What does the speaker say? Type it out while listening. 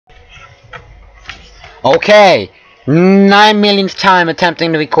Okay, 9 millionth time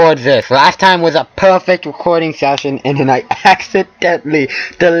attempting to record this. Last time was a perfect recording session, and then I accidentally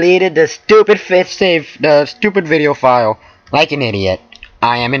deleted the stupid stupid video file. Like an idiot.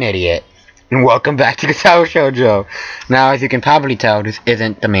 I am an idiot. And welcome back to Katawa Shoujo. Now, as you can probably tell, this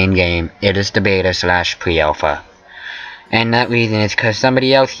isn't the main game. It is the beta / pre-alpha. And that reason is because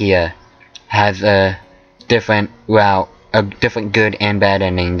somebody else here has a different route, a different good and bad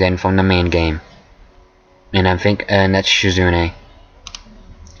ending than from the main game. And that's Shizune.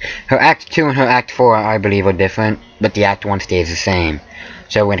 Her Act 2 and her Act 4, I believe, are different, but the Act 1 stays the same.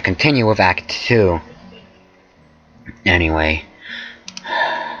 So we're going to continue with Act 2. Anyway.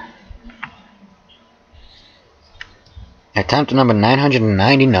 Attempt number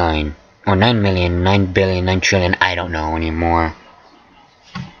 999. Or 9 million, 9 billion, 9 trillion, I don't know anymore.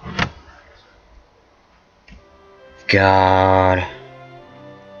 God.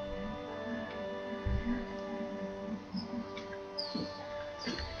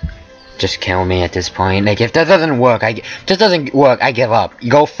 Just kill me at this point. Like, if that doesn't work, I give up.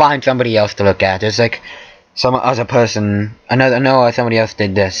 Go find somebody else to look at. There's like some other person, somebody else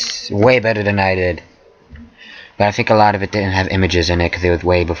did this way better than I did. But I think a lot of it didn't have images in it because it was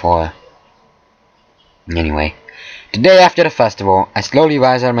way before. Anyway, the day after the festival, I slowly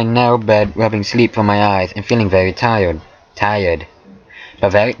rise out of my narrow bed, rubbing sleep from my eyes and feeling very tired,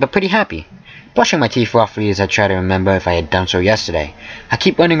 but pretty happy. Brushing my teeth roughly as I try to remember if I had done so yesterday. I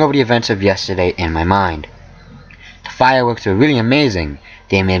keep running over the events of yesterday in my mind. The fireworks were really amazing.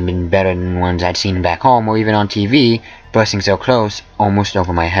 They may have been better than ones I'd seen back home or even on TV, bursting so close, almost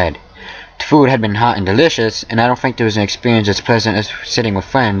over my head. The food had been hot and delicious, and I don't think there was an experience as pleasant as sitting with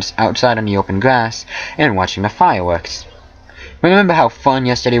friends outside on the open grass and watching the fireworks. Remember how fun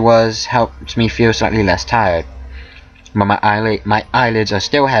yesterday was helps me feel slightly less tired. But my eyelids are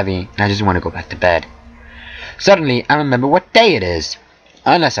still heavy, and I just want to go back to bed. Suddenly, I remember what day it is.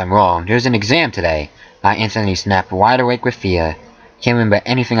 Unless I'm wrong, there's an exam today. I instantly snap wide awake with fear. Can't remember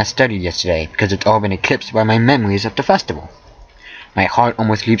anything I studied yesterday, because it's all been eclipsed by my memories of the festival. My heart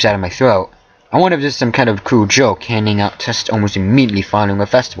almost leaps out of my throat. I wonder if this is some kind of cruel joke, handing out tests almost immediately following the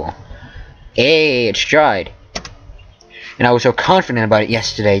festival. Hey, it's tried. And I was so confident about it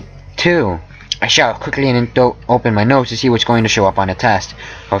yesterday, too. I shout quickly and open my notes to see what's going to show up on the test,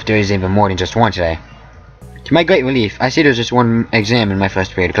 or if there is even more than just one today. To my great relief, I see there's just one exam in my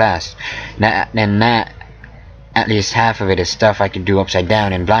first period class, and that at least half of it is stuff I could do upside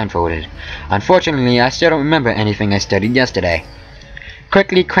down and blindfolded. Unfortunately, I still don't remember anything I studied yesterday.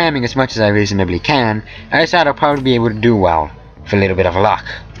 Quickly cramming as much as I reasonably can, I decide I'll probably be able to do well, with a little bit of luck.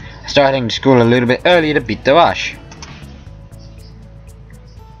 I start heading to school a little bit early to beat the rush.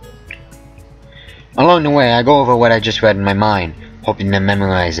 Along the way, I go over what I just read in my mind, hoping to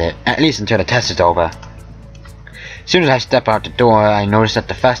memorize it, at least until the test is over. As soon as I step out the door, I notice that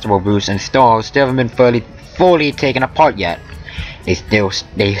the festival booths and stalls still haven't been fully taken apart yet. They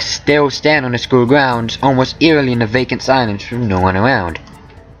still stand on the school grounds, almost eerily in the vacant silence with no one around.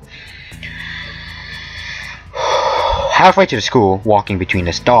 Halfway to the school, walking between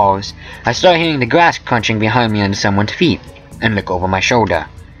the stalls, I start hearing the grass crunching behind me under someone's feet, and look over my shoulder,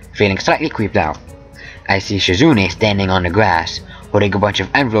 feeling slightly creeped out. I see Shizune standing on the grass, holding a bunch of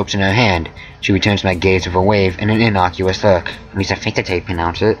envelopes in her hand. She returns my gaze with a wave and an innocuous look. At least I think that's how you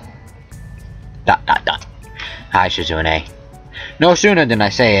pronounce it. ... Hi, Shizune. No sooner than I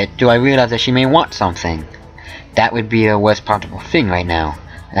say it, do I realize that she may want something. That would be the worst part of the thing right now.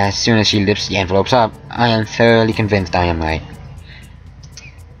 As soon as she lifts the envelopes up, I am thoroughly convinced I am right.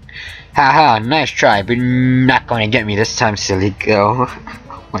 Haha, nice try, but not going to get me this time, silly girl.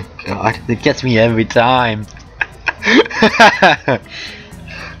 Oh my god, it gets me every time.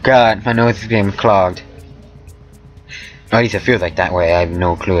 God, my nose is getting clogged. Or at least it feels like that way, I have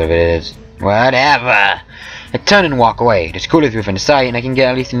no clue if it is. Whatever! I turn and walk away. The school is within sight, and I can get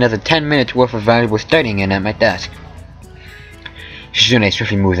at least another 10 minutes worth of valuable studying in at my desk. Shizune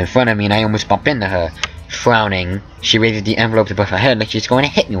swiftly moves in front of me, and I almost bump into her. Frowning, she raises the envelopes above her head like she's going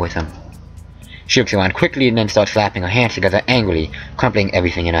to hit me with them. She looks around quickly and then starts slapping her hands together angrily, crumpling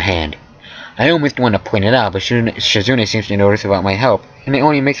everything in her hand. I almost want to point it out, but Shizune seems to notice about my help, and it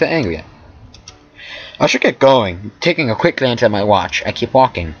only makes her angrier. I should get going. Taking a quick glance at my watch, I keep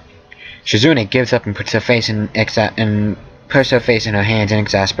walking. Shizune gives up and puts her face in her hands in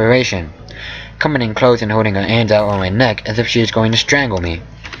exasperation, coming in close and holding her hands out on my neck as if she is going to strangle me.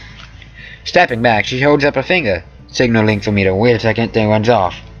 Stepping back, she holds up a finger, signaling for me to wait a second, then runs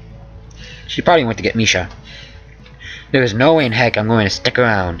off. She probably went to get Misha. There is no way in heck I'm going to stick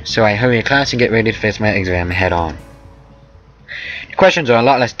around, so I hurry to class and get ready to face my exam head on. The questions are a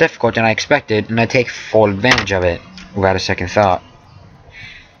lot less difficult than I expected, and I take full advantage of it, without a second thought.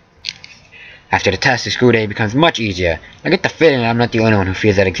 After the test, the school day becomes much easier. I get the feeling I'm not the only one who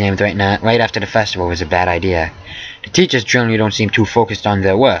feels that exams right after the festival was a bad idea. The teachers generally don't seem too focused on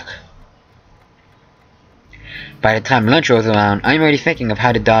their work. By the time lunch rolls around, I'm already thinking of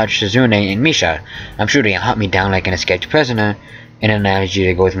how to dodge Shizune and Misha. I'm sure they'll hunt me down like an escaped prisoner, an analogy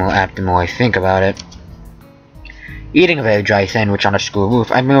that goes more apt the more I think about it. Eating a very dry sandwich on a school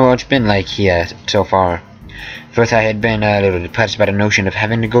roof, I know what it's been like here so far. First I had been a little depressed by the notion of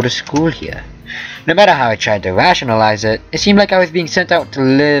having to go to school here. No matter how I tried to rationalize it, it seemed like I was being sent out to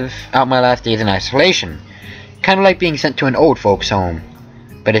live out my last days in isolation. Kind of like being sent to an old folks' home.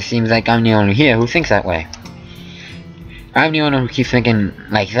 But it seems like I'm the only here who thinks that way. I'm the only one who keeps thinking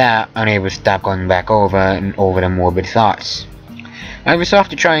like that, unable to stop going back over and over the morbid thoughts. I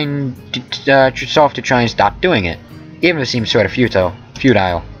resolved to try and stop doing it, even if it seems sort of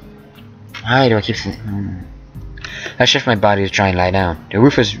futile. Why do I keep I shift my body to try and lie down. The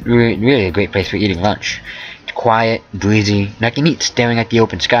roof is really a great place for eating lunch. It's quiet, breezy, and I can eat staring at the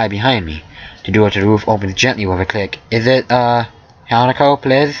open sky behind me. The door to the roof opens gently with a click. Is it, Hanako,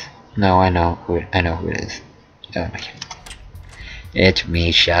 please? No, I know who it is. Okay. It's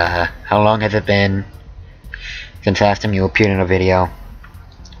Misha. How long has it been since last time you appeared in a video?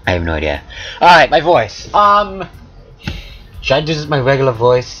 I have no idea. Alright, my voice. Should I do this my regular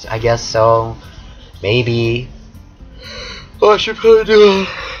voice? I guess so. Maybe. Oh, I should probably do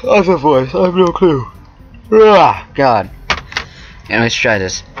other voice. I have no clue. Ah, God. Yeah, let's try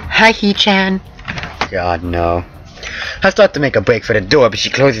this. Hi, He-chan. God, no. I start to make a break for the door, but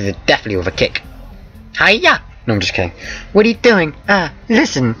she closes it deftly with a kick. Hiya! No, I'm just kidding. What are you doing?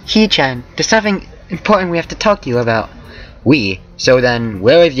 Listen, He-chan. There's something important we have to talk to you about. We? So then,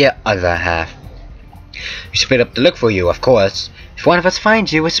 where is your other half? We split up to look for you, of course. If one of us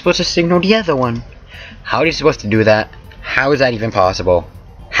finds you, we're supposed to signal the other one. How are you supposed to do that? How is that even possible?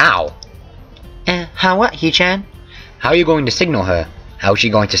 How? How what, He-chan? How are you going to signal her? How is she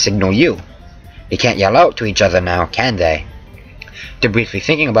going to signal you? They can't yell out to each other now, can they? After briefly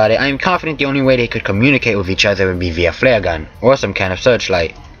thinking about it, I am confident the only way they could communicate with each other would be via flare gun, or some kind of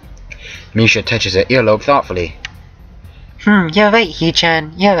searchlight. Misha touches her earlobe thoughtfully. You're right,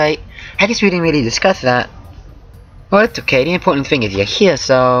 He-chan, you're right. I guess we didn't really discuss that. Well, it's okay, the important thing is you're here,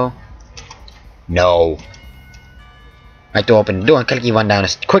 so... No. I throw open the door and quickly run down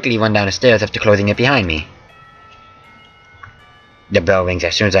the stairs after closing it behind me. The bell rings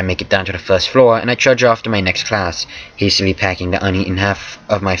as soon as I make it down to the first floor, and I trudge off to my next class, hastily packing the uneaten half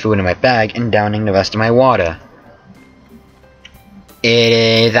of my food in my bag and downing the rest of my water. It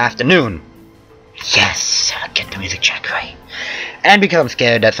is afternoon. Yes, I'll get the music track right. And because I'm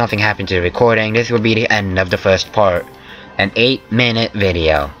scared that something happened to the recording, this will be the end of the first part. An 8-minute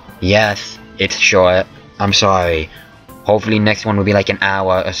video. Yes, it's short. I'm sorry. Hopefully next one will be like an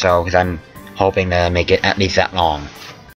hour or so, because I'm hoping to make it at least that long.